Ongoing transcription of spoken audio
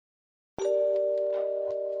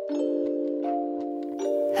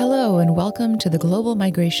Hello, and welcome to the Global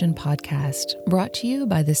Migration Podcast, brought to you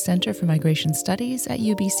by the Center for Migration Studies at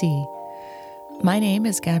UBC. My name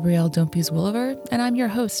is Gabrielle Dompies-Willever, and I'm your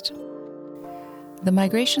host. The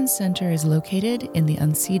Migration Center is located in the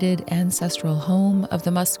unceded ancestral home of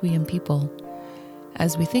the Musqueam people.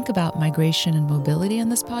 As we think about migration and mobility in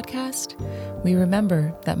this podcast, we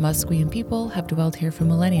remember that Musqueam people have dwelled here for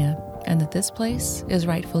millennia, and that this place is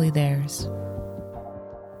rightfully theirs.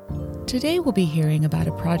 Today we'll be hearing about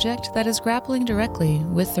a project that is grappling directly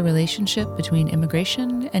with the relationship between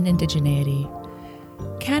immigration and indigeneity.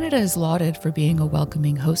 Canada is lauded for being a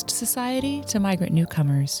welcoming host society to migrant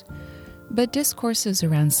newcomers, but discourses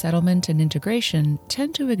around settlement and integration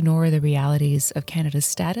tend to ignore the realities of Canada's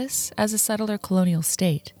status as a settler colonial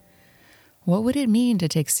state. What would it mean to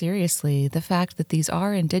take seriously the fact that these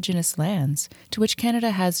are Indigenous lands to which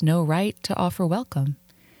Canada has no right to offer welcome?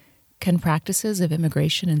 Can practices of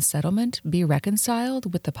immigration and settlement be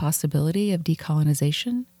reconciled with the possibility of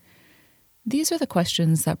decolonization? These are the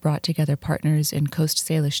questions that brought together partners in Coast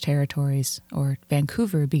Salish Territories, or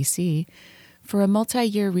Vancouver, BC, for a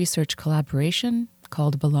multi-year research collaboration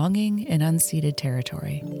called Belonging in Unceded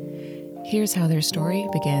Territory. Here's how their story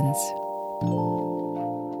begins.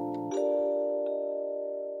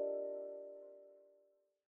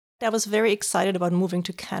 I was very excited about moving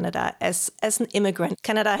to Canada as an immigrant.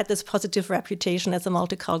 Canada had this positive reputation as a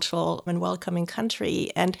multicultural and welcoming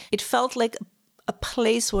country, and it felt like a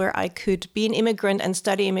place where I could be an immigrant and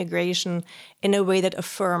study immigration in a way that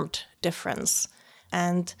affirmed difference.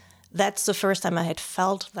 And that's the first time I had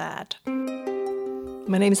felt that.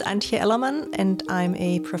 My name is Antje Ellermann, and I'm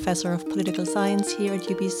a professor of political science here at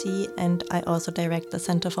UBC, and I also direct the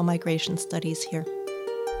Center for Migration Studies here.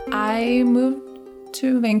 I moved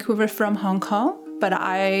to Vancouver from Hong Kong, but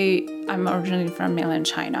I'm originally from mainland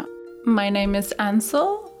China. My name is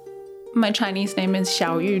Ansel. My Chinese name is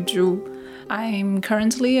Xiaoyu Zhu. I'm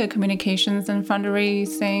currently a communications and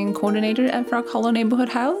fundraising coordinator at Frog Hollow Neighborhood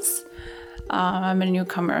House. I'm a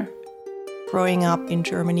newcomer. Growing up in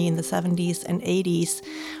Germany in the 70s and 80s,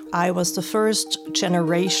 I was the first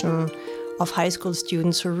generation of high school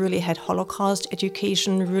students who really had Holocaust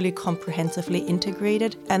education really comprehensively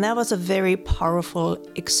integrated. And that was a very powerful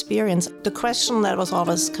experience. The question that was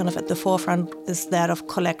always kind of at the forefront is that of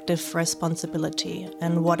collective responsibility.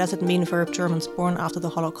 And what does it mean for Germans born after the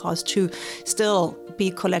Holocaust to still be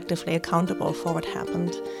collectively accountable for what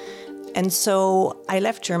happened? And so I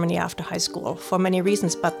left Germany after high school for many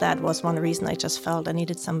reasons, but that was one reason. I just felt I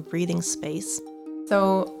needed some breathing space.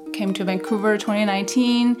 So came to Vancouver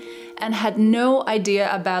 2019 and had no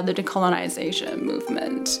idea about the decolonization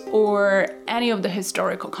movement or any of the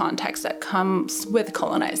historical context that comes with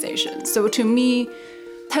colonization. So to me,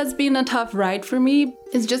 it has been a tough ride for me.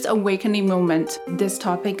 It's just an awakening moment. This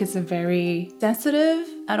topic is very sensitive,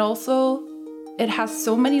 and also it has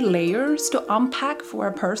so many layers to unpack for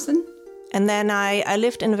a person. And then I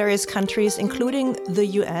lived in various countries, including the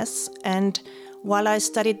US, and while I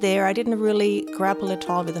studied there, I didn't really grapple at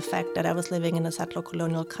all with the fact that I was living in a settler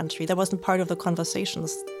colonial country. That wasn't part of the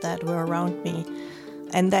conversations that were around me.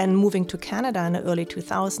 And then moving to Canada in the early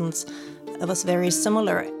 2000s, it was very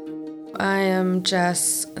similar. I am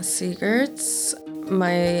Jess Siegerts.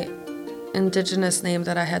 My Indigenous name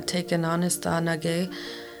that I had taken on is Danage,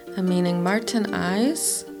 meaning Martin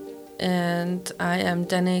Eyes, and I am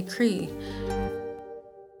Dene Cree.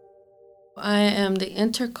 I am the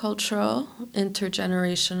intercultural,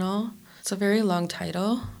 intergenerational, it's a very long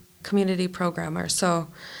title, community programmer. So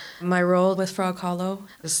my role with Frog Hollow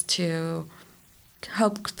is to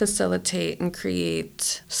help facilitate and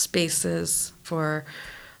create spaces for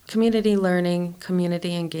community learning,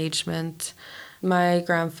 community engagement. My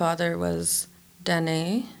grandfather was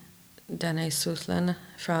Dene Southland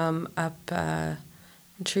from up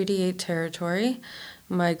Treaty 8 territory.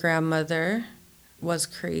 My grandmother was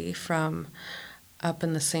Cree from up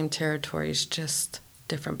in the same territories, just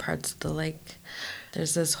different parts of the lake.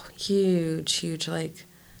 There's this huge lake,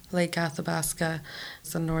 Lake Athabasca.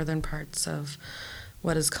 It's the northern parts of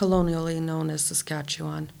what is colonially known as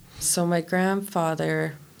Saskatchewan. So my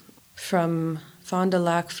grandfather from Fond du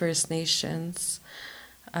Lac First Nations,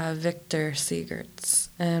 Victor Siegerts,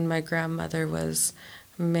 and my grandmother was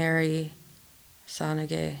Mary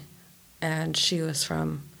Sanage, and she was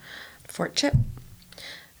from Fort Chip.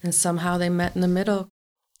 And somehow they met in the middle.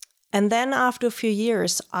 And then after a few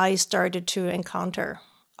years, I started to encounter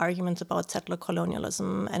arguments about settler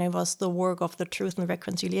colonialism. And it was the work of the Truth and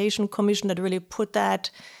Reconciliation Commission that really put that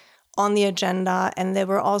on the agenda. And there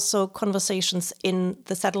were also conversations in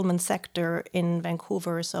the settlement sector in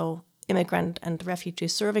Vancouver. So immigrant and refugee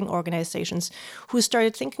serving organizations who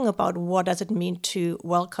started thinking about what does it mean to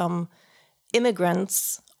welcome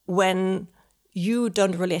immigrants when you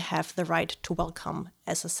don't really have the right to welcome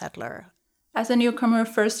as a settler. As a newcomer,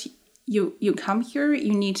 first you come here,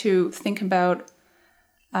 you need to think about,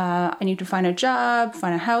 I need to find a job,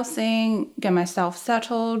 find a housing, get myself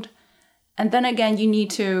settled. And then again, you need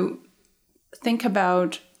to think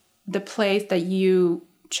about the place that you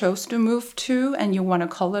chose to move to and you want to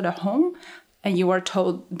call it a home. And you are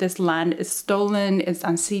told this land is stolen, it's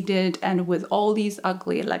unceded, and with all these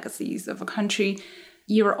ugly legacies of a country,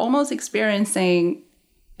 you're almost experiencing,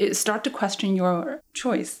 start to question your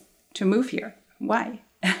choice to move here. Why?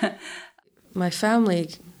 My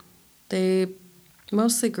family, they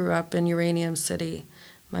mostly grew up in Uranium City.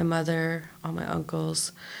 My mother, all my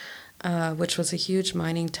uncles, which was a huge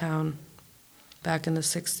mining town back in the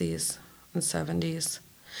 60s and 70s.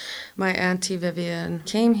 My auntie Vivian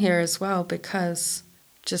came here as well because,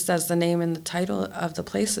 just as the name and the title of the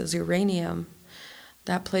place is, uranium,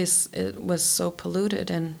 that place, it was so polluted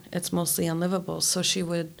and it's mostly unlivable. So she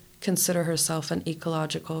would consider herself an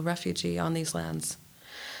ecological refugee on these lands.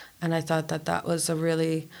 And I thought that that was a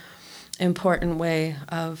really important way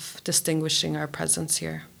of distinguishing our presence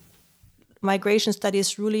here. Migration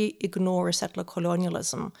studies really ignore settler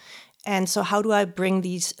colonialism. And so how do I bring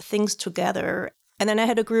these things together? And then I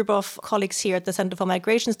had a group of colleagues here at the Center for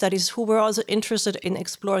Migration Studies who were also interested in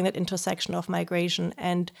exploring that intersection of migration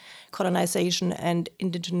and colonization and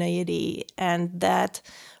indigeneity. And that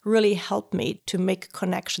really helped me to make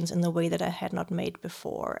connections in the way that I had not made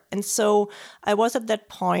before. And so I was at that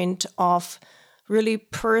point of really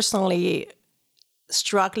personally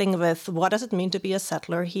struggling with what does it mean to be a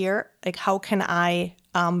settler here? Like, how can I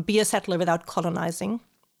be a settler without colonizing?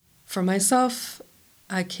 For myself,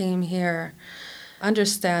 I came here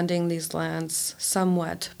understanding these lands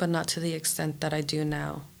somewhat, but not to the extent that I do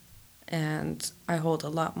now. And I hold a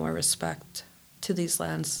lot more respect to these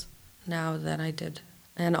lands now than I did,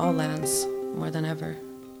 and all lands more than ever.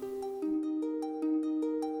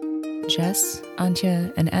 Jess,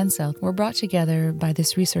 Antje, and Ansel were brought together by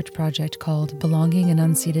this research project called Belonging in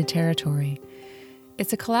Unceded Territory.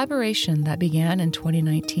 It's a collaboration that began in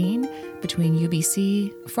 2019 between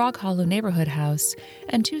UBC, Frog Hollow Neighborhood House,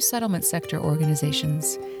 and two settlement sector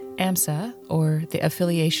organizations, AMSA, or the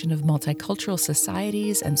Affiliation of Multicultural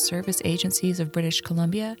Societies and Service Agencies of British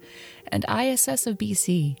Columbia, and ISS of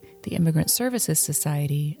BC, the Immigrant Services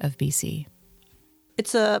Society of BC.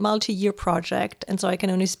 It's a multi-year project, and so I can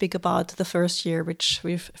only speak about the first year, which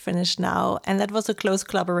we've finished now. And that was a close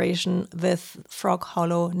collaboration with Frog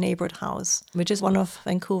Hollow Neighborhood House, which is one of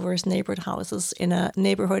Vancouver's neighborhood houses in a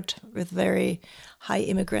neighborhood with very high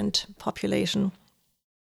immigrant population.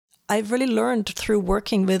 I've really learned through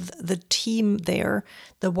working with the team there,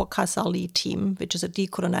 the Wakasali team, which is a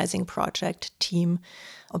decolonizing project team,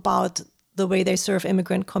 about the way they serve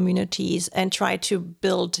immigrant communities and try to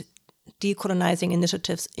build decolonizing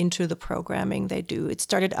initiatives into the programming they do. It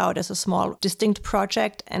started out as a small, distinct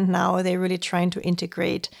project, and now they're really trying to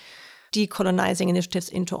integrate decolonizing initiatives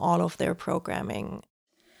into all of their programming.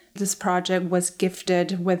 This project was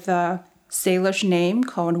gifted with a Salish name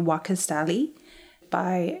called Wakasali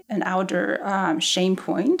by an elder, Shane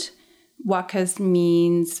Point. Wakas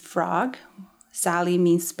means frog, Sally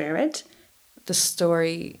means spirit. The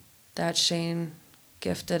story that Shane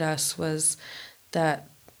gifted us was that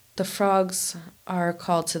the frogs are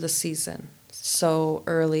called to the season. So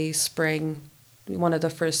early spring, one of the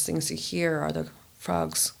first things you hear are the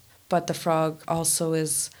frogs. But the frog also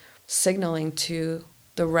is signaling to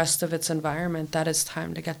the rest of its environment that it's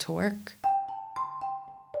time to get to work.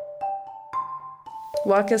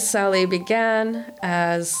 Wakasali began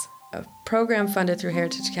as a program funded through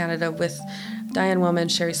Heritage Canada with Diane Woman,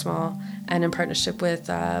 Sherry Small, and in partnership with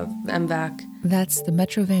MVAC. That's the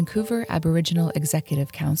Metro Vancouver Aboriginal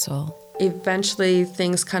Executive Council. Eventually,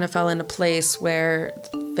 things kind of fell into place where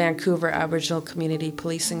Vancouver Aboriginal Community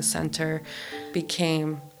Policing Center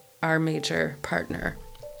became our major partner.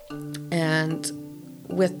 And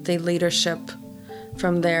with the leadership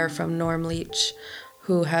from there, from Norm Leach,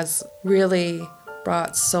 who has really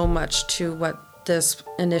brought so much to what this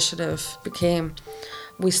initiative became,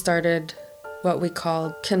 we started what we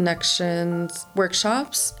called connections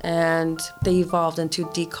workshops, and they evolved into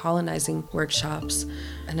decolonizing workshops.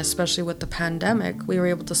 And especially with the pandemic, we were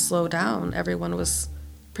able to slow down. Everyone was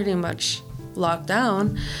pretty much locked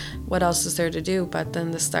down. What else is there to do but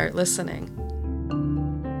then to start listening?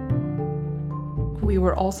 We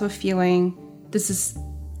were also feeling this is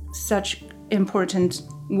such important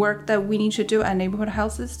work that we need to do at neighborhood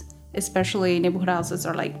houses, especially neighborhood houses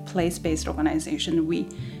are like place-based organizations. We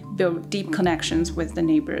build deep connections with the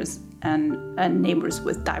neighbors and neighbors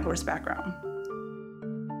with diverse background.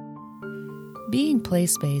 Being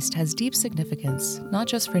place-based has deep significance, not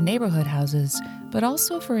just for neighborhood houses, but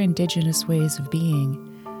also for Indigenous ways of being.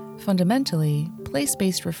 Fundamentally,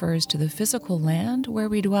 place-based refers to the physical land where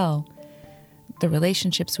we dwell. The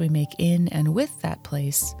relationships we make in and with that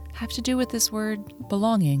place have to do with this word,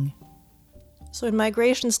 belonging. So in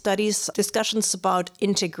migration studies, discussions about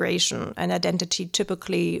integration and identity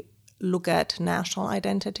typically look at national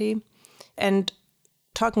identity. And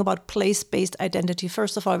talking about place-based identity,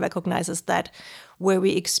 first of all, recognizes that where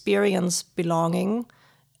we experience belonging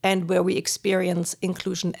and where we experience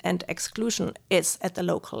inclusion and exclusion is at the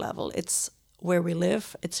local level. It's where we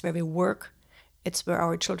live, it's where we work, it's where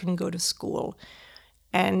our children go to school.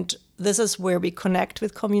 And this is where we connect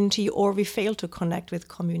with community or we fail to connect with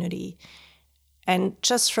community. And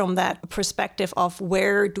just from that perspective of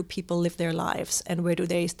where do people live their lives and where do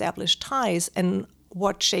they establish ties and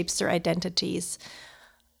what shapes their identities,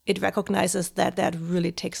 it recognizes that that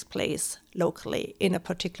really takes place locally in a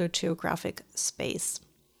particular geographic space.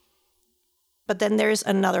 But then there's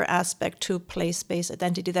another aspect to place-based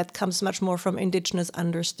identity that comes much more from Indigenous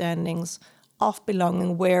understandings of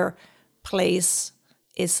belonging, where place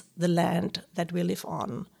is the land that we live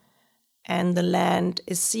on. And the land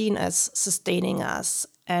is seen as sustaining us,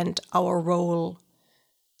 and our role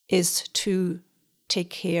is to take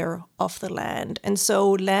care of the land. And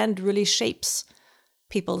so land really shapes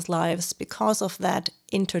people's lives because of that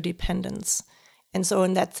interdependence. And so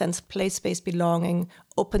in that sense, place-based belonging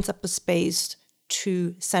opens up a space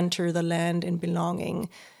to center the land in belonging,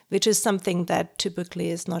 which is something that typically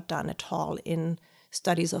is not done at all in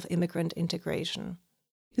studies of immigrant integration.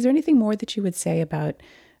 Is there anything more that you would say about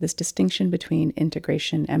this distinction between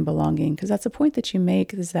integration and belonging? Because that's a point that you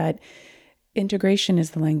make, is that integration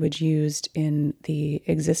is the language used in the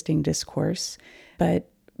existing discourse,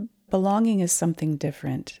 but belonging is something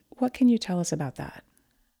different. What can you tell us about that?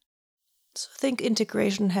 So I think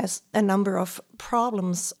integration has a number of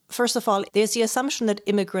problems. First of all, there's the assumption that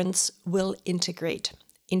immigrants will integrate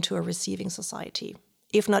into a receiving society.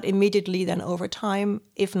 If not immediately, then over time.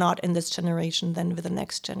 If not in this generation, then with the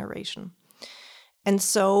next generation. And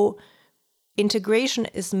so integration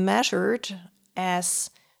is measured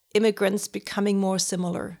as immigrants becoming more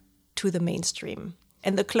similar to the mainstream.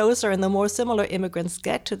 And the closer and the more similar immigrants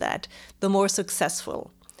get to that, the more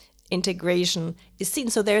successful integration is seen.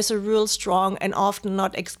 So there's a real strong and often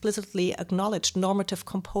not explicitly acknowledged normative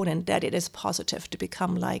component that it is positive to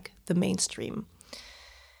become like the mainstream.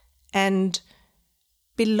 And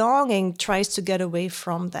belonging tries to get away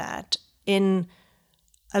from that in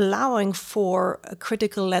allowing for a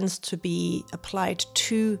critical lens to be applied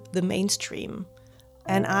to the mainstream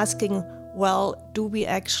and asking, well, do we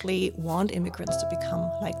actually want immigrants to become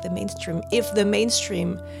like the mainstream? If the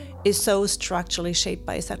mainstream is so structurally shaped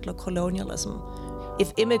by settler colonialism,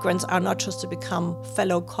 if immigrants are not just to become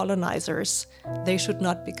fellow colonizers, they should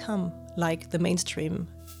not become like the mainstream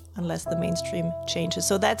unless the mainstream changes.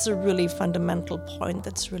 So that's a really fundamental point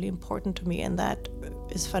that's really important to me, and that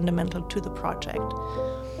is fundamental to the project.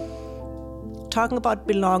 Talking about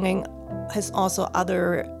belonging has also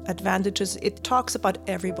other advantages. It talks about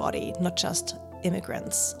everybody, not just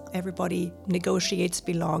immigrants. Everybody negotiates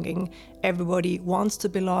belonging. Everybody wants to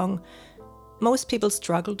belong. Most people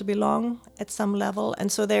struggle to belong at some level.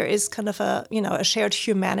 And so there is kind of a shared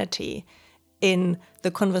humanity in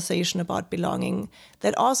the conversation about belonging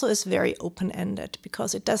that also is very open-ended,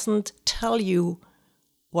 because it doesn't tell you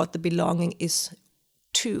what the belonging is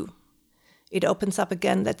to. It opens up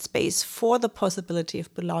again that space for the possibility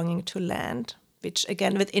of belonging to land, which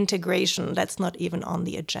again with integration, that's not even on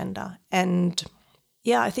the agenda. And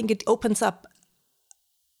I think it opens up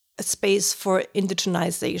a space for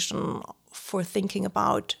indigenization, for thinking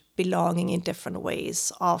about belonging in different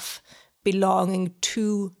ways, of belonging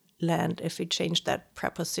to land, if we change that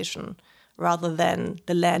preposition, rather than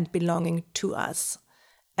the land belonging to us.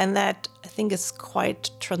 And that, I think, is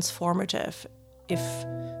quite transformative if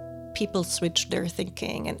people switch their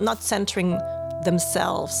thinking and not centering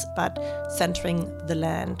themselves, but centering the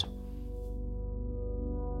land.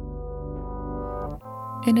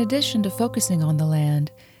 In addition to focusing on the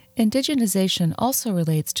land, indigenization also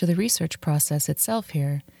relates to the research process itself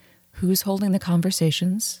here. Who's holding the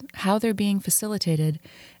conversations, how they're being facilitated,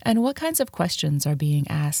 and what kinds of questions are being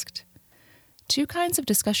asked. 2 kinds of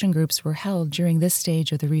discussion groups were held during this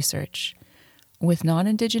stage of the research. With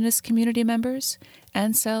non-Indigenous community members,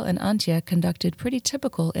 Ansel and Antje conducted pretty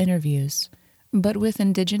typical interviews. But with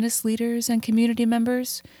Indigenous leaders and community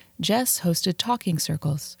members, Jess hosted talking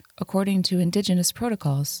circles, according to Indigenous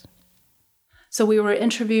protocols. So we were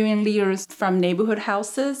interviewing leaders from neighborhood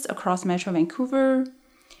houses across Metro Vancouver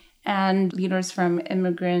and leaders from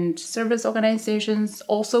immigrant service organizations,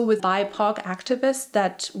 also with BIPOC activists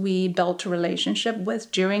that we built a relationship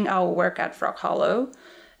with during our work at Frog Hollow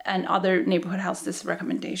and other neighborhood houses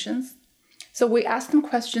recommendations. So we asked them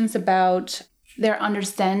questions about their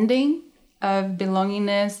understanding of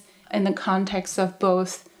belongingness in the context of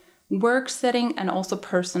both work setting and also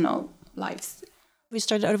personal lives. We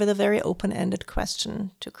started out with a very open-ended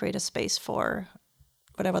question to create a space for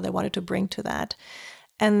whatever they wanted to bring to that.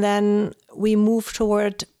 And then we moved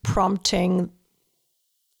toward prompting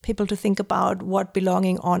people to think about what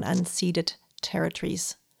belonging on unceded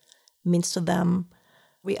territories means to them.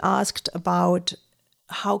 We asked about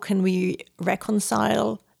how can we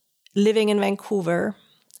reconcile living in Vancouver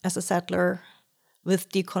as a settler with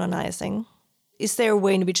decolonizing. Is there a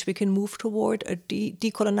way in which we can move toward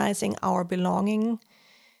decolonizing our belonging?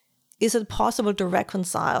 Is it possible to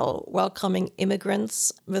reconcile welcoming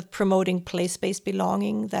immigrants with promoting place-based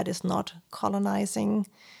belonging that is not colonizing?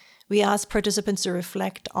 We asked participants to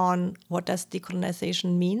reflect on what does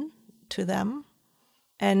decolonization mean to them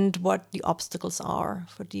and what the obstacles are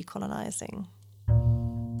for decolonizing.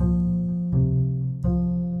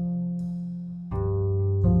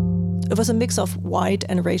 It was a mix of white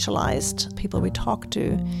and racialized people we talked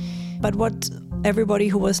to. But what everybody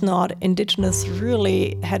who was not Indigenous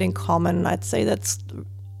really had in common, I'd say that's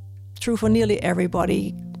true for nearly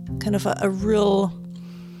everybody, kind of a real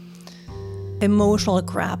emotional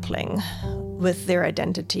grappling with their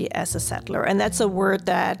identity as a settler. And that's a word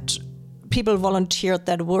that people volunteered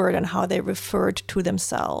that word and how they referred to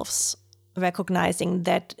themselves, recognizing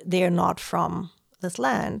that they're not from this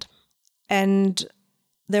land. And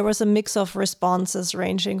there was a mix of responses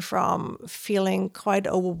ranging from feeling quite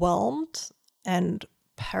overwhelmed and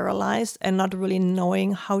paralyzed and not really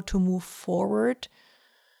knowing how to move forward,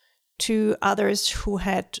 to others who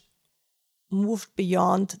had moved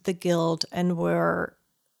beyond the guilt and were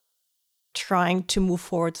trying to move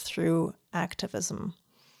forward through activism.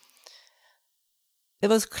 It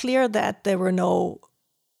was clear that there were no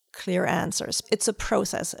clear answers. It's a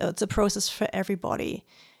process. It's a process for everybody.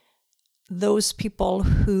 Those people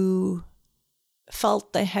who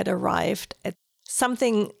felt they had arrived at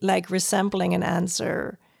something like resembling an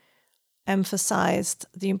answer emphasized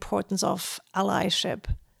the importance of allyship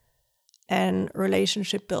and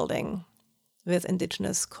relationship building with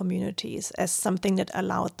Indigenous communities as something that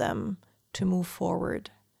allowed them to move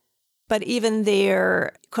forward. But even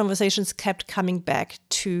their conversations kept coming back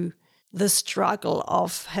to the struggle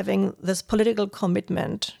of having this political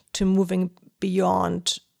commitment to moving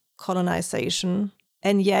beyond colonization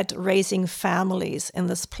and yet raising families in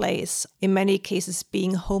this place, in many cases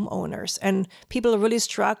being homeowners, and people are really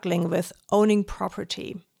struggling with owning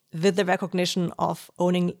property, with the recognition of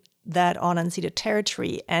owning that on unceded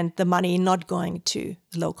territory and the money not going to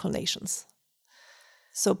local nations.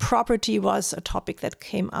 So property was a topic that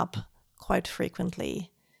came up quite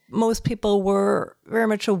frequently. Most people were very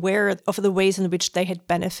much aware of the ways in which they had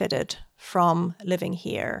benefited from living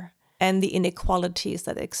here and the inequalities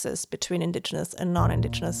that exist between Indigenous and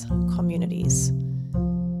non-Indigenous communities.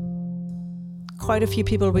 Quite a few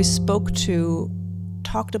people we spoke to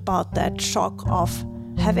talked about that shock of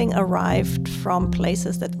having arrived from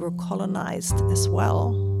places that were colonized as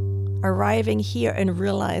well, arriving here and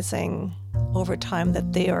realizing over time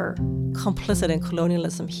that they are complicit in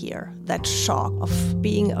colonialism here, that shock of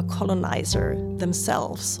being a colonizer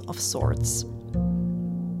themselves of sorts.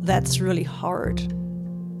 That's really hard.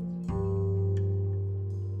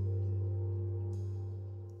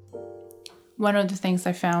 One of the things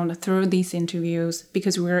I found through these interviews,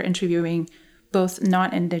 because we were interviewing both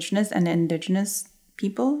non-Indigenous and Indigenous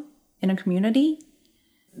people in a community,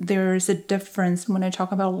 there's a difference when I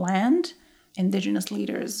talk about land. Indigenous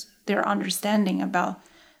leaders, their understanding about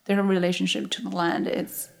their relationship to the land,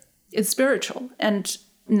 it's spiritual. And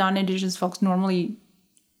non-Indigenous folks normally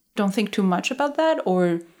don't think too much about that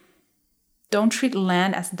or don't treat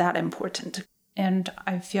land as that important. And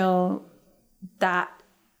I feel that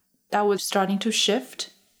was starting to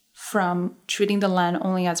shift from treating the land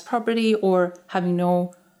only as property or having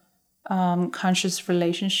no conscious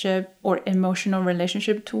relationship or emotional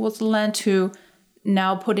relationship towards the land to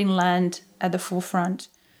now putting land at the forefront.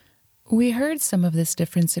 We heard some of this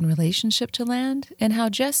difference in relationship to land and how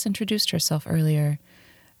Jess introduced herself earlier.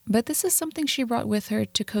 But this is something she brought with her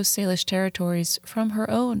to Coast Salish territories from her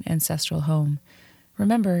own ancestral home.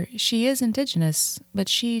 Remember, she is Indigenous, but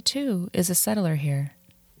she, too, is a settler here.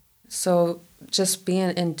 So just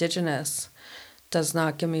being Indigenous does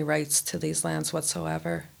not give me rights to these lands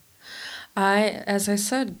whatsoever. As I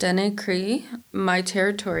said, Dene Cree, my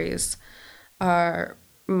territories are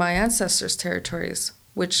my ancestors' territories,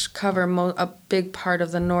 which cover a big part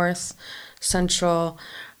of the north, central,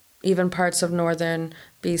 even parts of northern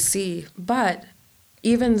BC. But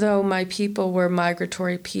even though my people were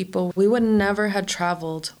migratory people, we would never have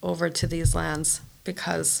traveled over to these lands,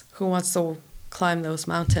 because who wants to climb those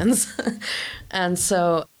mountains? And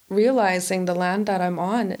so realizing the land that I'm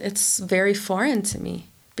on, it's very foreign to me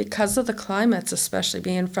because of the climates, especially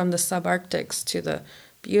being from the subarctics to the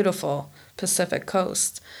beautiful Pacific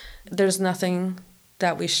coast. There's nothing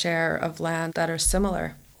that we share of land that are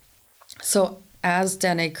similar. So as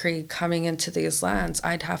Dene Cree coming into these lands,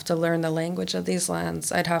 I'd have to learn the language of these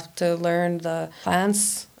lands. I'd have to learn the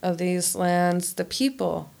plants of these lands, the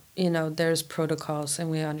people. There's protocols, and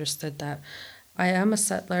we understood that. I am a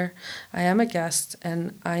settler, I am a guest,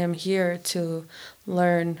 and I am here to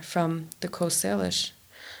learn from the Coast Salish,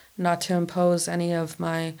 not to impose any of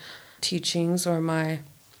my teachings or my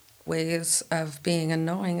ways of being and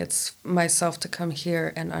knowing. It's myself to come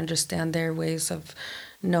here and understand their ways of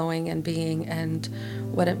knowing and being and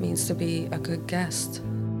what it means to be a good guest.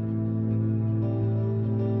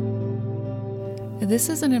 This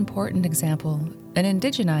is an important example, an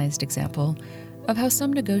indigenized example, of how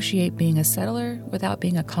some negotiate being a settler without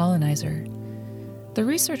being a colonizer. The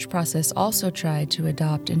research process also tried to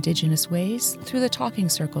adopt indigenous ways through the talking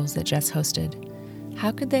circles that Jess hosted.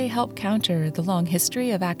 How could they help counter the long history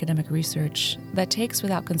of academic research that takes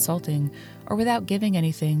without consulting or without giving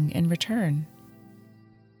anything in return?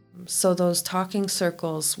 So those talking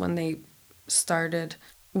circles, when they started,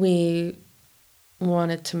 we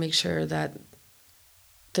wanted to make sure that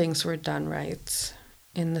things were done right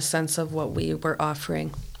in the sense of what we were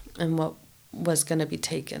offering and what was going to be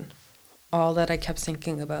taken. All that I kept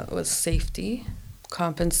thinking about was safety,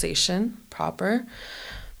 compensation, proper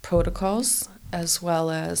protocols, as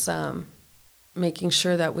well as making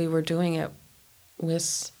sure that we were doing it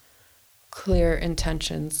with clear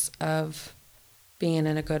intentions of being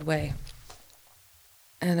in a good way.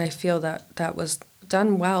 And I feel that that was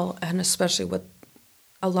done well, and especially with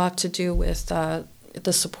a lot to do with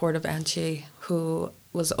the support of Antje, who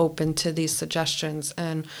was open to these suggestions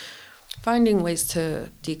and finding ways to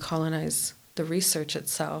decolonize the research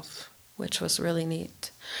itself, which was really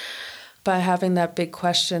neat. By having that big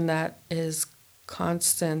question that is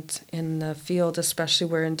constant in the field, especially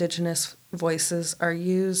where Indigenous voices are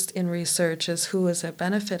used in research, is who is it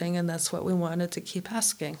benefiting? And that's what we wanted to keep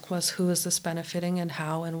asking, was who is this benefiting and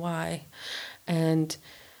how and why? And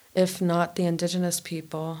if not the Indigenous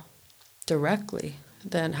people directly,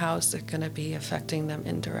 then how is it going to be affecting them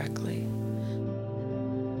indirectly?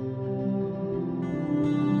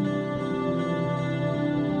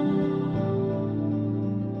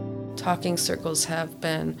 Talking circles have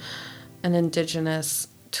been an Indigenous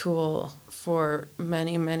tool for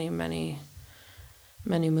many, many, many,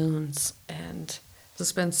 many moons. And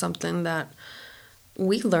it's been something that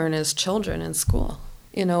we learn as children in school.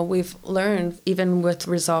 We've learned, even with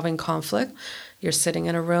resolving conflict, you're sitting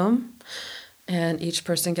in a room and each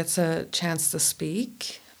person gets a chance to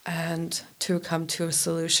speak and to come to a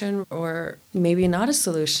solution, or maybe not a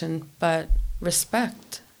solution, but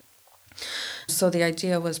respect. So the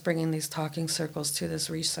idea was bringing these talking circles to this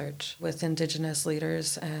research with Indigenous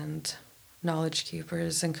leaders and knowledge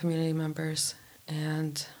keepers and community members,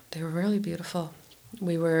 and they were really beautiful.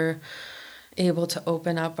 We were able to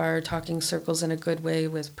open up our talking circles in a good way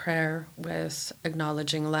with prayer, with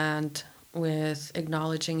acknowledging land, with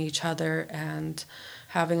acknowledging each other, and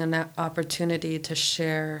having an opportunity to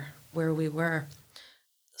share where we were.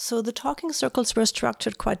 So the talking circles were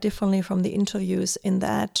structured quite differently from the interviews in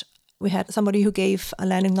that we had somebody who gave a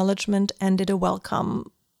land acknowledgement and did a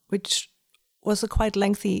welcome, which was a quite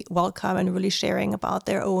lengthy welcome and really sharing about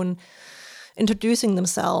their own, introducing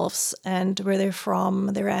themselves and where they're from,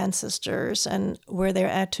 their ancestors, and where they're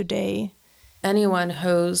at today. Anyone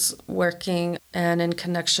who's working and in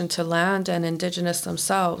connection to land and Indigenous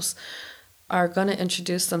themselves are going to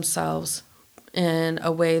introduce themselves in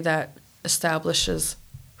a way that establishes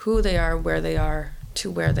who they are, where they are, to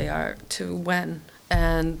where they are, to when.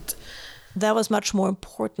 And that was much more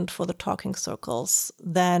important for the talking circles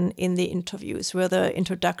than in the interviews, where the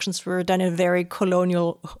introductions were done in a very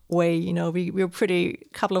colonial way. We were pretty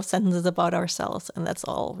couple of sentences about ourselves, and that's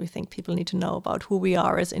all we think people need to know about who we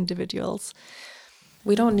are as individuals.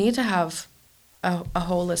 We don't need to have a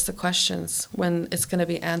whole list of questions when it's going to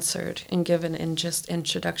be answered and given in just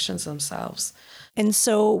introductions themselves. And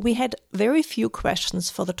so we had very few questions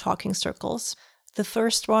for the talking circles. The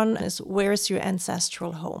first one is, where's your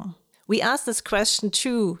ancestral home? We asked this question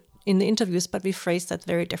to in the interviews, but we phrase that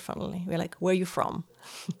very differently. We're like, where are you from?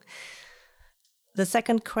 The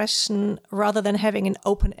second question, rather than having an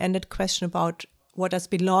open-ended question about what does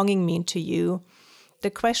belonging mean to you, the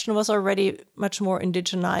question was already much more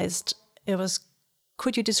indigenized. It was,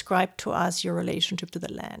 could you describe to us your relationship to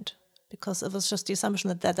the land? Because it was just the assumption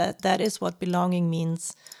that is what belonging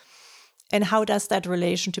means. And how does that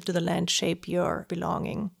relationship to the land shape your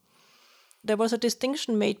belonging? There was a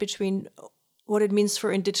distinction made between what it means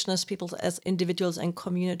for indigenous peoples as individuals and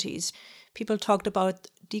communities. People talked about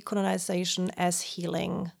decolonization as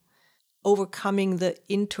healing, overcoming the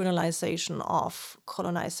internalization of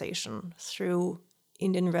colonization through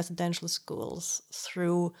Indian residential schools,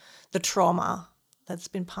 through the trauma that's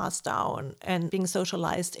been passed down and being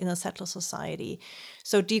socialized in a settler society.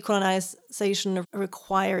 So decolonization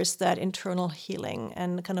requires that internal healing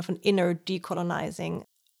and kind of an inner decolonizing,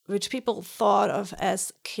 which people thought of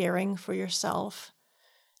as caring for yourself,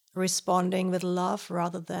 responding with love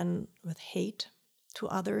rather than with hate to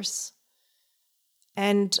others.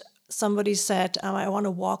 And somebody said, I want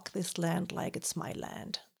to walk this land like it's my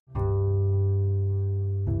land.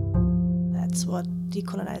 That's what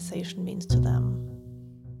decolonization means to them.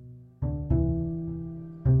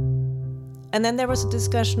 And then there was a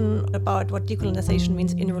discussion about what decolonization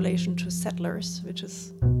means in relation to settlers, which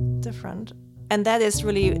is different. And that is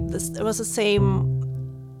really, it was the same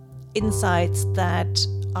insights that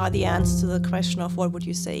are the answer to the question of what would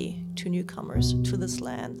you say to newcomers to this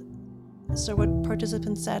land. So what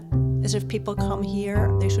participants said is if people come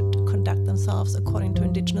here, they should conduct themselves according to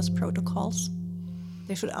indigenous protocols.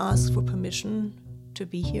 They should ask for permission to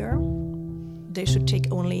be here. They should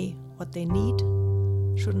take only what they need,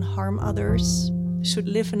 shouldn't harm others, should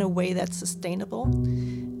live in a way that's sustainable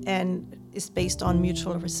and is based on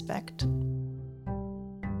mutual respect.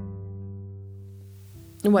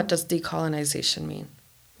 What does decolonization mean?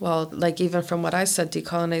 Well, like even from what I said,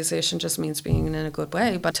 decolonization just means being in a good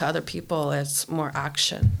way, but to other people, it's more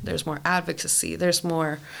action. There's more advocacy. There's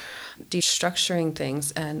more destructuring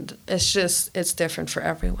things, and it's different for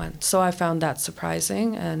everyone. So I found that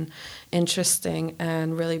surprising and interesting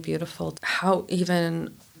and really beautiful, how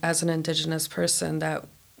even as an Indigenous person that,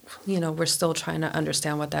 we're still trying to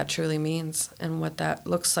understand what that truly means and what that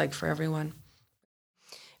looks like for everyone.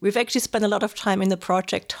 We've actually spent a lot of time in the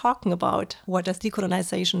project talking about what does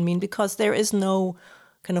decolonization mean, because there is no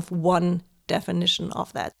kind of one definition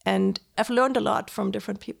of that. And I've learned a lot from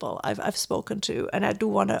different people I've spoken to, and I do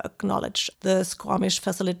want to acknowledge the Squamish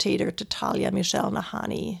facilitator, Tatalya Michelle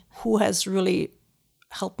Nahani, who has really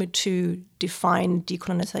helped me to define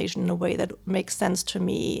decolonization in a way that makes sense to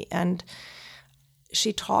me. And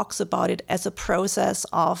she talks about it as a process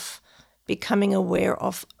of becoming aware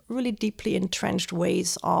of really deeply entrenched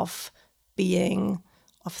ways of being,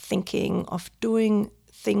 of thinking, of doing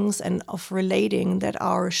things, and of relating that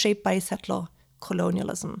are shaped by settler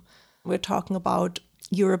colonialism. We're talking about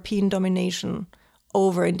European domination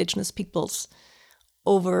over indigenous peoples,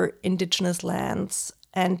 over indigenous lands,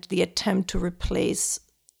 and the attempt to replace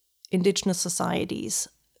indigenous societies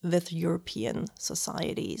with European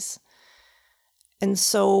societies. And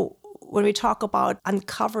so when we talk about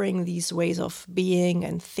uncovering these ways of being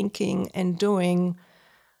and thinking and doing,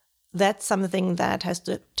 that's something that has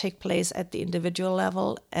to take place at the individual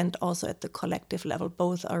level and also at the collective level.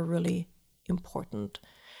 Both are really important.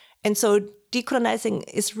 And so decolonizing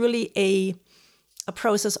is really a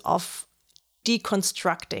process of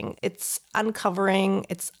deconstructing. It's uncovering,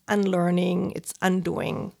 it's unlearning, it's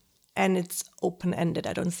undoing, and it's open-ended.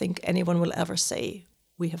 I don't think anyone will ever say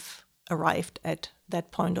we have arrived at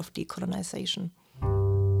that point of decolonization.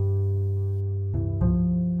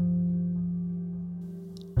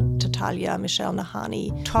 Tatalya Michelle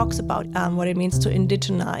Nahani talks about what it means to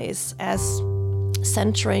indigenize as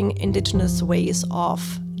centering indigenous ways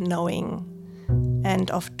of knowing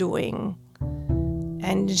and of doing.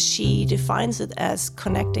 And she defines it as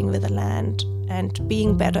connecting with the land and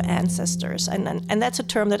being better ancestors. And that's a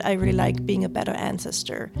term that I really like, being a better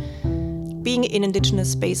ancestor. Being in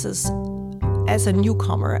indigenous spaces as a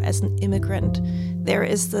newcomer, as an immigrant, there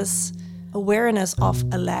is this awareness of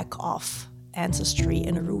a lack of ancestry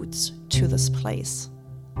and roots to this place.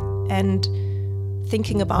 And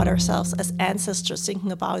thinking about ourselves as ancestors,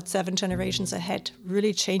 thinking about 7 generations ahead,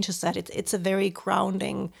 really changes that. It's a very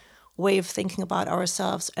grounding way of thinking about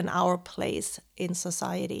ourselves and our place in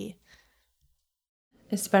society.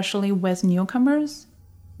 Especially with newcomers,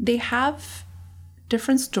 they have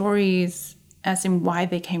different stories as in why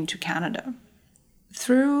they came to Canada.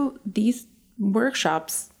 Through these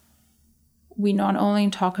workshops, we not only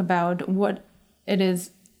talk about what it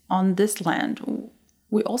is on this land,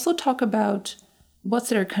 we also talk about what's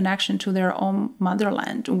their connection to their own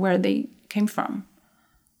motherland, where they came from.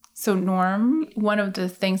 So Norm, one of the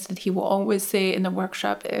things that he will always say in the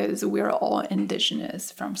workshop is, we're all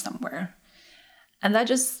indigenous from somewhere. And that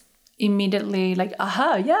just immediately like,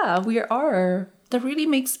 aha, yeah, we are. That really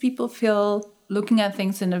makes people feel looking at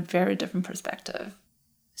things in a very different perspective.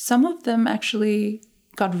 Some of them actually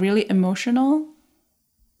got really emotional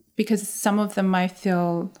because some of them might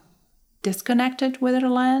feel disconnected with their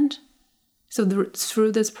land. So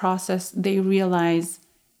through this process, they realize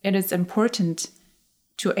it is important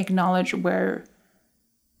to acknowledge where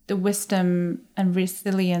the wisdom and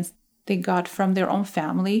resilience they got from their own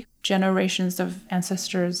family, generations of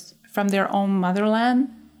ancestors from their own motherland,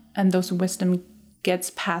 and those wisdom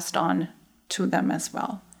gets passed on to them as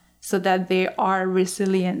well, so that they are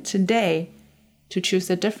resilient today to choose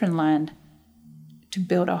a different land, to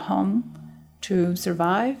build a home, to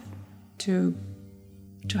survive, to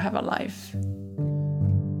have a life.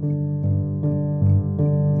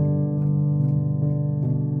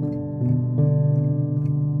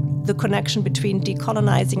 The connection between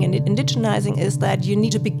decolonizing and indigenizing is that you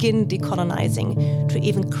need to begin decolonizing to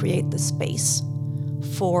even create the space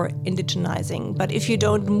for indigenizing. But if you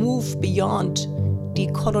don't move beyond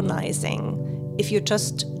decolonizing, if you're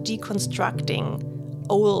just deconstructing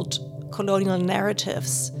old colonial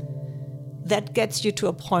narratives, that gets you to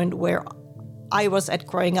a point where I was at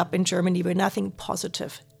growing up in Germany, where nothing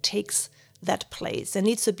positive takes that place. There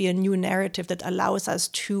needs to be a new narrative that allows us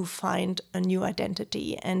to find a new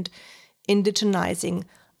identity, and indigenizing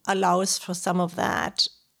allows for some of that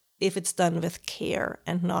if it's done with care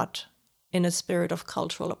and not in a spirit of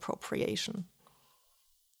cultural appropriation.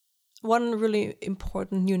 One really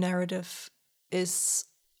important new narrative is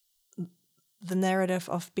the narrative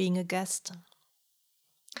of being a guest.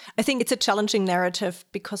 I think it's a challenging narrative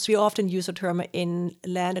because we often use the term in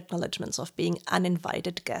land acknowledgements of being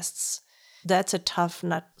uninvited guests. That's a tough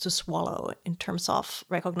nut to swallow in terms of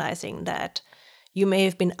recognizing that you may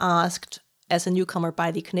have been asked as a newcomer by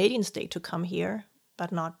the Canadian state to come here,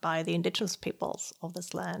 but not by the indigenous peoples of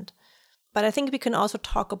this land. But I think we can also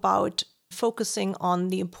talk about focusing on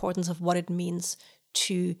the importance of what it means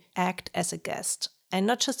to act as a guest, and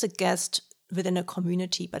not just a guest within a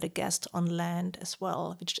community, but a guest on land as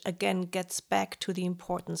well, which again gets back to the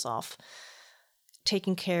importance of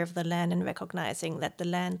taking care of the land and recognizing that the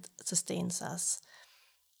land sustains us.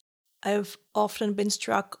 I've often been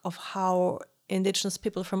struck of how indigenous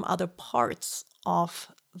people from other parts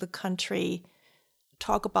of the country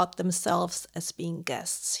talk about themselves as being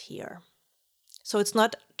guests here. So it's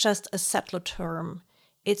not just a settler term,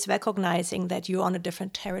 it's recognizing that you're on a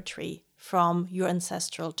different territory from your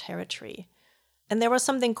ancestral territory. And there was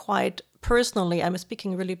something quite personally, I'm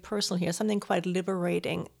speaking really personal here, something quite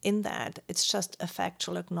liberating in that. It's just a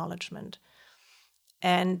factual acknowledgement.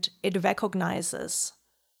 And it recognizes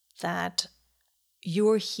that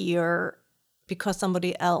you're here because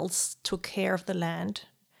somebody else took care of the land.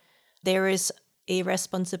 There is a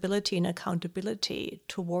responsibility and accountability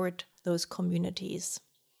toward those communities.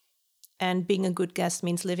 And being a good guest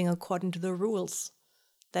means living according to the rules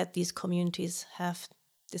that these communities have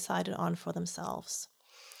decided on for themselves.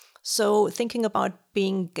 So thinking about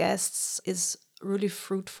being guests is really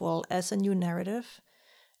fruitful as a new narrative.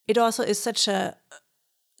 It also is such a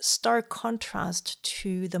stark contrast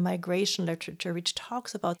to the migration literature, which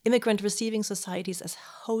talks about immigrant receiving societies as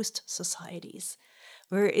host societies,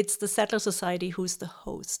 where it's the settler society who's the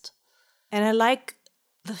host. And I like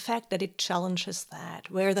the fact that it challenges that,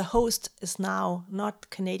 where the host is now not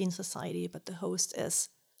Canadian society, but the host is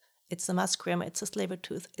it's the Musqueam, it's the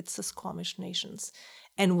Tsleil-Waututh, it's the Squamish nations.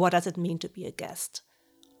 And what does it mean to be a guest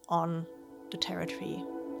on the territory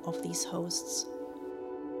of these hosts?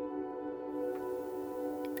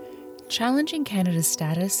 Challenging Canada's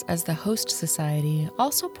status as the host society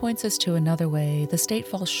also points us to another way the state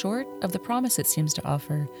falls short of the promise it seems to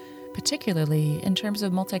offer, particularly in terms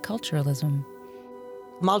of multiculturalism.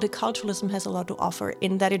 Multiculturalism has a lot to offer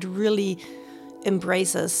in that it really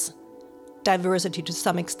embraces diversity to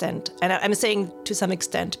some extent. And I'm saying to some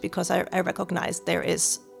extent because I recognize there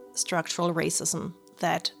is structural racism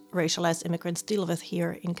that racialized immigrants deal with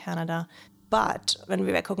here in Canada. But when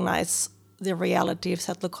we recognize the reality of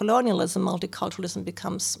settler colonialism, multiculturalism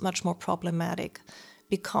becomes much more problematic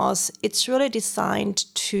because it's really designed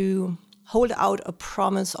to hold out a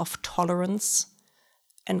promise of tolerance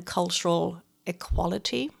and cultural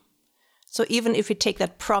equality. So even if we take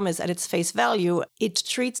that promise at its face value, it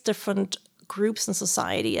treats different groups in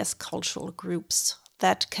society as cultural groups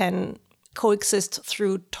that can coexist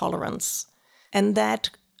through tolerance. And that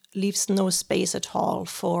leaves no space at all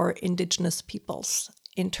for indigenous peoples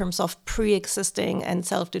in terms of pre-existing and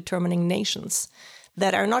self-determining nations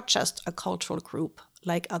that are not just a cultural group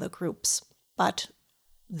like other groups, but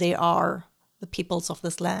they are the peoples of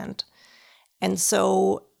this land. And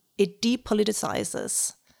so it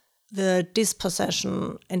depoliticizes the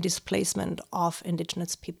dispossession and displacement of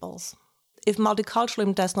indigenous peoples. If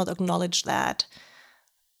multiculturalism does not acknowledge that,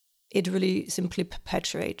 it really simply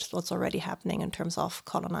perpetuates what's already happening in terms of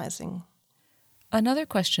colonizing. Another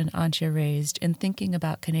question Antje raised in thinking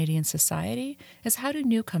about Canadian society is how do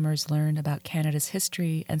newcomers learn about Canada's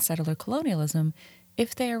history and settler colonialism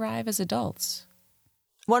if they arrive as adults?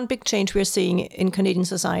 One big change we're seeing in Canadian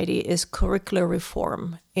society is curricular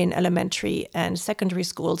reform in elementary and secondary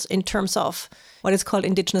schools in terms of what is called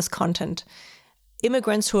Indigenous content.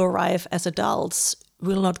 Immigrants who arrive as adults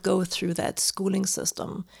will not go through that schooling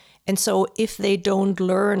system. And so if they don't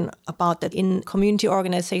learn about that in community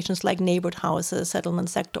organizations like neighborhood houses,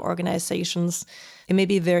 settlement sector organizations, it may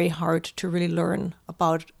be very hard to really learn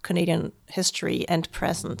about Canadian history and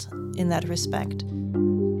present in that respect.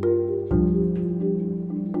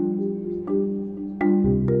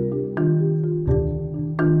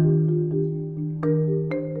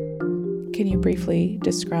 Can you briefly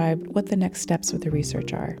describe what the next steps with the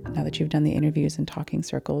research are now that you've done the interviews and talking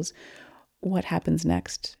circles? What happens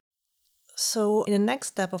next? So in the next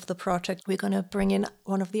step of the project, we're going to bring in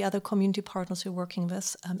one of the other community partners we're working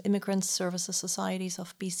with, Immigrant Services Societies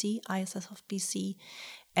of BC, ISS of BC,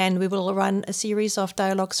 and we will run a series of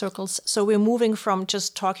dialogue circles. So we're moving from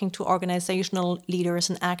just talking to organizational leaders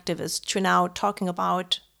and activists to now talking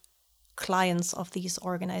about clients of these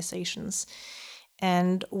organizations.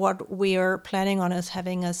 And what we're planning on is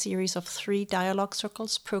having a series of 3 dialogue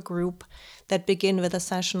circles per group that begin with a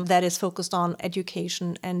session that is focused on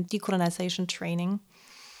education and decolonization training.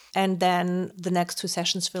 And then the next 2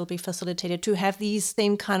 sessions will be facilitated to have these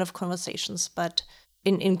same kind of conversations, but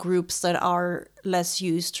in groups that are less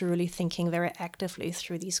used to really thinking very actively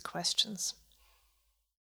through these questions.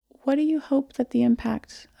 What do you hope that the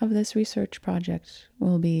impact of this research project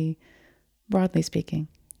will be, broadly speaking?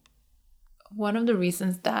 One of the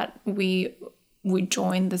reasons that we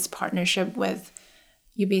joined this partnership with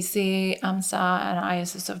UBC, AMSA, and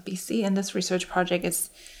ISS of BC in this research project is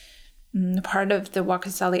part of the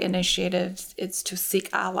Wakausali initiative. It's to seek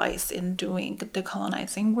allies in doing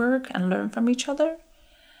decolonizing work and learn from each other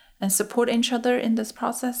and support each other in this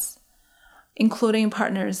process, including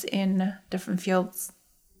partners in different fields.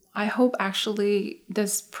 I hope actually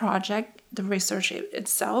this project, the research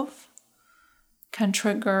itself, can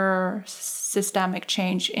trigger systemic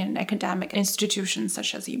change in academic institutions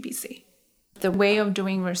such as UBC. The way of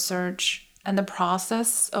doing research and the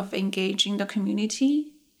process of engaging the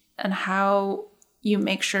community and how you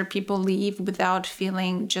make sure people leave without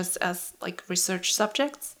feeling just as like research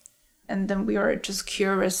subjects. And then we are just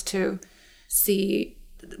curious to see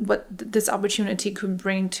what this opportunity could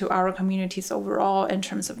bring to our communities overall in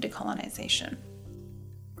terms of decolonization.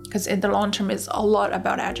 Because in the long term, it's a lot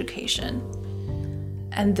about education.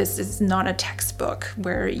 And this is not a textbook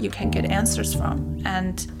where you can get answers from.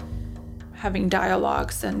 And having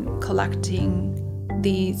dialogues and collecting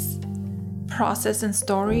these process and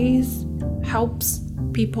stories helps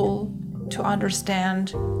people to understand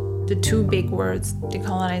the 2 big words,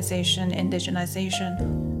 decolonization, indigenization.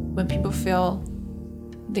 When people feel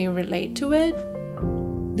they relate to it,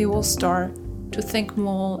 they will start to think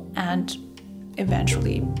more and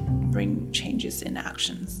eventually bring changes in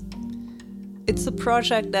actions. It's a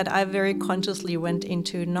project that I very consciously went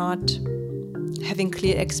into not having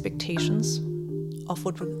clear expectations of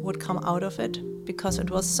what would come out of it, because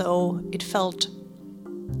it felt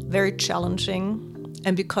very challenging.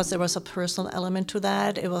 And because there was a personal element to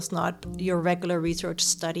that, it was not your regular research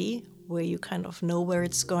study where you kind of know where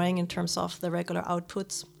it's going in terms of the regular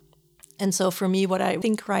outputs. And so for me, what I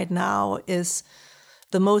think right now is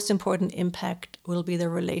the most important impact will be the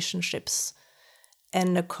relationships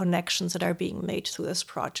and the connections that are being made through this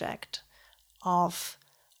project of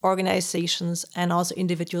organizations and also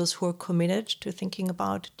individuals who are committed to thinking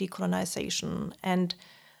about decolonization. And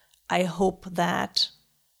I hope that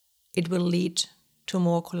it will lead to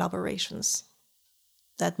more collaborations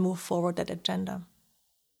that move forward that agenda.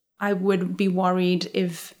 I would be worried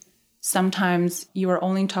if sometimes you are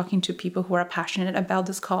only talking to people who are passionate about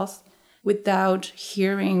this cause without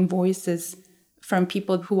hearing voices from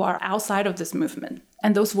people who are outside of this movement.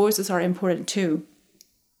 And those voices are important too.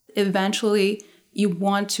 Eventually, you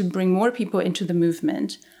want to bring more people into the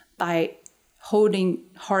movement by holding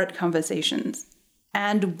hard conversations.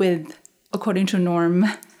 And with, according to Norm,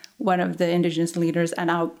 one of the Indigenous leaders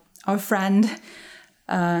and our friend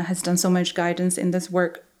has done so much guidance in this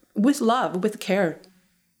work with love, with care.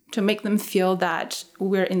 to make them feel that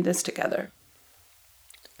we're in this together.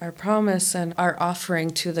 Our promise and our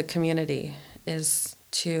offering to the community is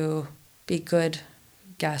to be good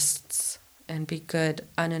guests and be good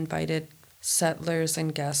uninvited settlers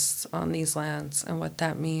and guests on these lands, and what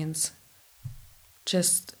that means.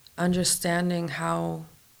 Just understanding how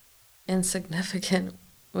insignificant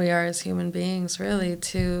we are as human beings, really,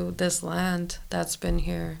 to this land that's been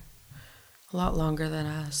here a lot longer than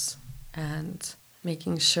us, and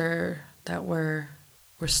making sure that we're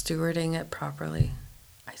stewarding it properly.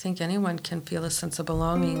 I think anyone can feel a sense of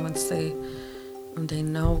belonging once they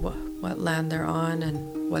know what land they're on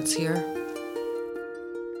and what's here.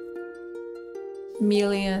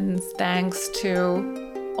 Millions thanks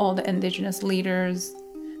to all the Indigenous leaders,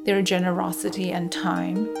 their generosity and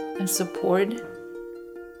time and support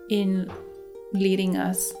in leading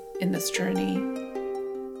us in this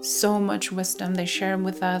journey. So much wisdom they share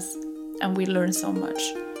with us, and we learn so much.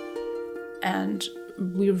 And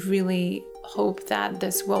we really hope that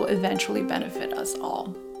this will eventually benefit us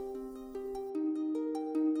all.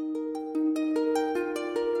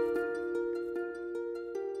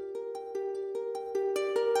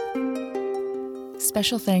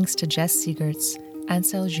 Special thanks to Jess Siegerts,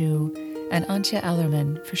 Ansel Zhu, and Antje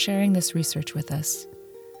Ellerman for sharing this research with us.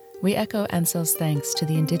 We echo Ansel's thanks to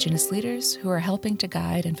the Indigenous leaders who are helping to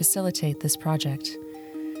guide and facilitate this project.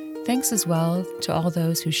 Thanks as well to all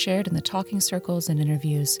those who shared in the talking circles and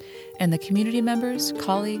interviews, and the community members,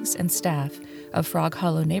 colleagues, and staff of Frog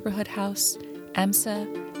Hollow Neighborhood House, AMSA,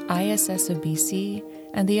 ISS of BC,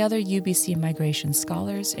 and the other UBC migration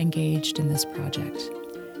scholars engaged in this project.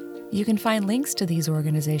 You can find links to these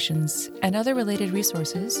organizations and other related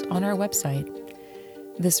resources on our website.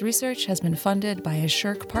 This research has been funded by a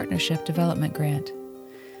SSHRC Partnership Development Grant.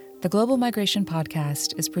 The Global Migration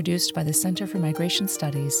Podcast is produced by the Center for Migration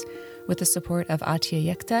Studies with the support of Atia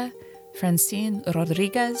Yekta, Francine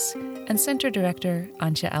Rodriguez, and Center Director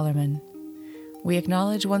Antje Ellerman. We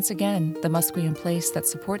acknowledge once again the Musqueam place that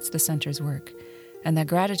supports the Center's work, and that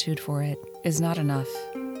gratitude for it is not enough.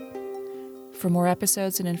 For more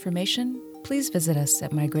episodes and information, please visit us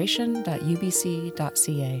at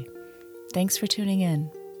migration.ubc.ca. Thanks for tuning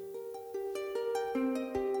in.